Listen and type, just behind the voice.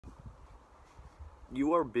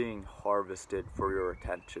you are being harvested for your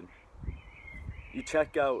attention. You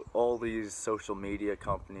check out all these social media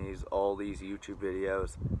companies, all these YouTube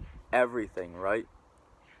videos, everything, right?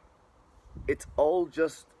 It's all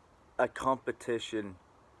just a competition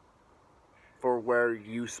for where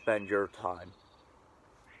you spend your time.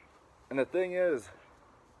 And the thing is,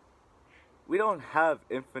 we don't have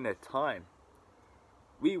infinite time.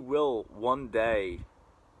 We will one day,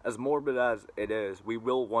 as morbid as it is, we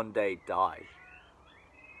will one day die.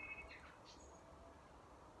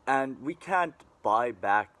 And we can't buy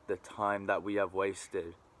back the time that we have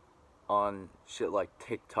wasted on shit like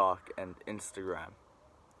TikTok and Instagram.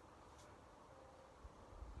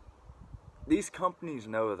 These companies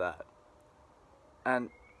know that. And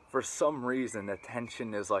for some reason,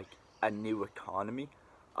 attention is like a new economy.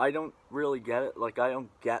 I don't really get it. Like, I don't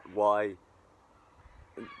get why,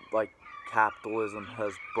 like, capitalism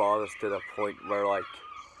has brought us to the point where, like,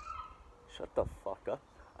 shut the fuck up.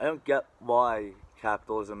 I don't get why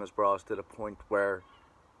capitalism has brought us to the point where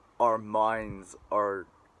our minds are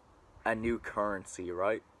a new currency,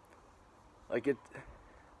 right? Like,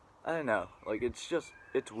 I don't know. Like,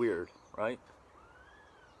 it's weird, right?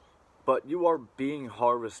 But you are being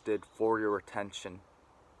harvested for your attention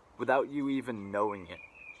without you even knowing it.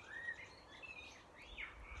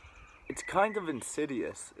 It's kind of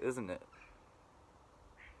insidious, isn't it?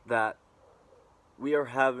 That we are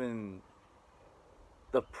having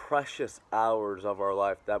the precious hours of our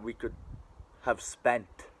life that we could have spent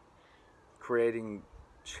creating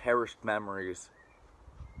cherished memories.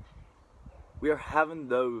 We are having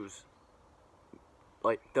those,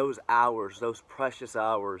 like, those hours, those precious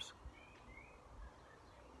hours,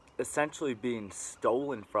 essentially being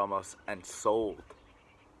stolen from us and sold.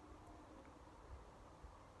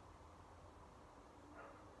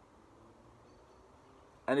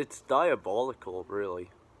 And it's diabolical, really,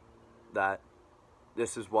 that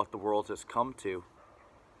this is what the world has come to.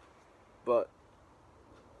 But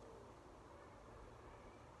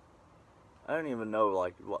I don't even know,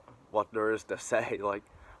 like, what there is to say. Like,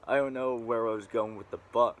 I don't know where I was going with the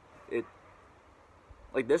but.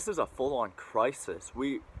 Like, this is a full-on crisis.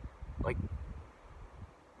 Like,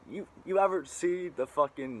 you ever see the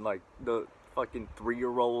fucking, like, the fucking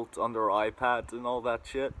 3-year-olds on their iPads and all that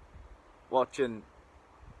shit? Watching,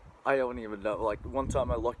 I don't even know, like, one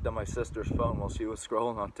time I looked at my sister's phone while she was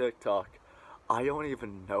scrolling on TikTok. I don't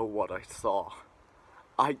even know what I saw.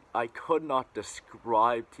 I could not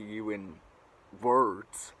describe to you in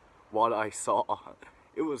words what I saw.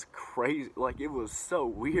 It was crazy, like, it was so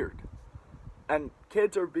weird. And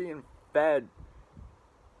kids are being fed,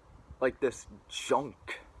 like, this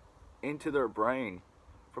junk into their brain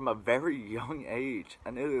from a very young age,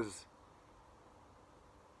 and it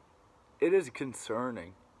is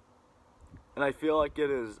concerning. And I feel like it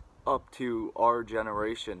is up to our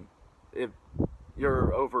generation. If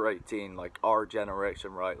you're over 18, like our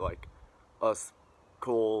generation, right? Like us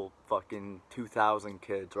cool fucking 2000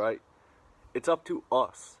 kids, right? It's up to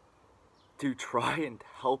us to try and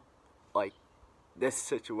help, like, this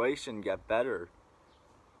situation get better.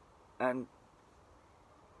 And,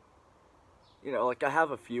 you know, like, I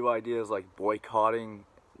have a few ideas, like boycotting,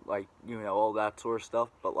 like, you know, all that sort of stuff,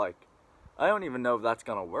 but, like, I don't even know if that's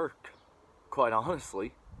gonna work, quite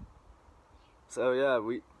honestly. So yeah,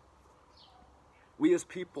 we as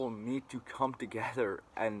people need to come together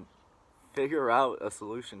and figure out a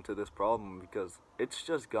solution to this problem, because it's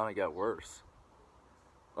just gonna get worse.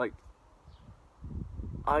 Like,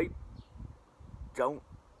 I don't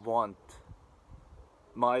want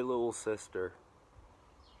my little sister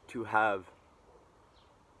to have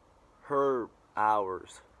her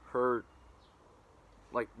hours, her,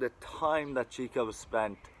 like, the time that she could have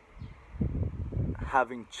spent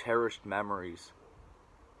having cherished memories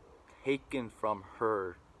taken from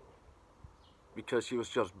her because she was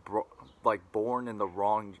just born in the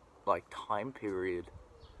wrong, like, time period.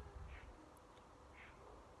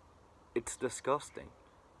 It's disgusting.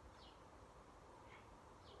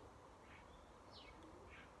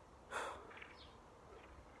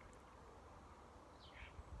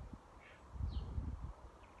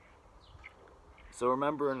 So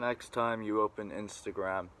remember, next time you open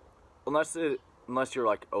Instagram, unless you're,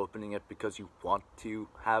 like, opening it because you want to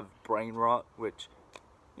have brain rot, which,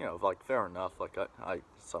 you know, like, fair enough, like, I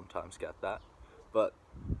sometimes get that. But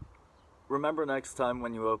remember, next time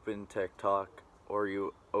when you open TikTok or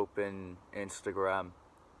you open Instagram,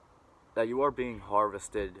 that you are being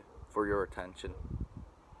harvested for your attention.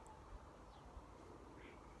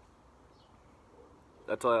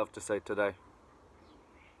 That's all I have to say today.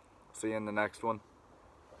 See you in the next one.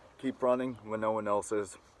 Keep running when no one else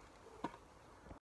is.